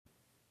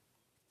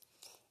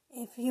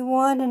If you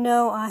want to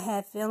know I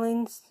have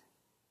feelings,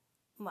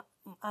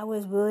 I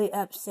was really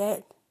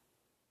upset.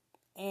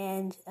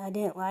 And I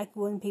didn't like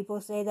when people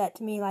say that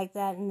to me like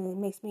that, and it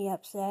makes me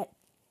upset.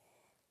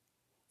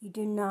 You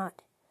do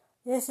not.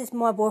 This is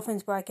my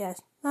boyfriend's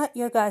broadcast, not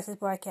your guys'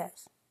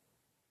 broadcast.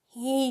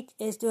 He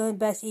is doing the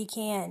best he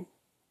can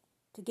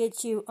to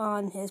get you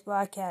on his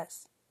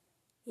broadcast.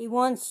 He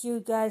wants you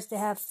guys to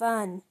have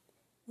fun.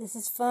 This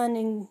is fun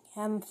and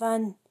having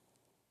fun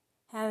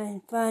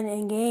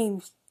in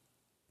games.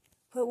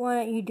 Put one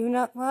that you do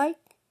not like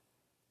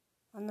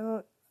on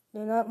the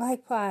do not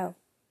like pile.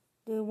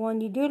 The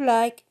one you do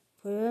like,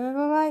 put it on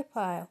the like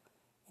pile.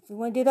 If you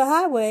want to do the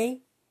highway,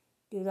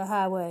 do the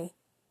highway.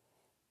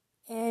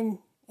 And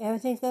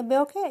everything's going to be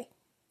okay.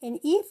 And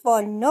if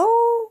for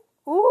no,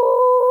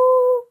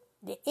 ooh,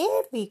 the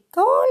every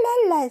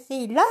cola la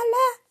si la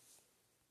la.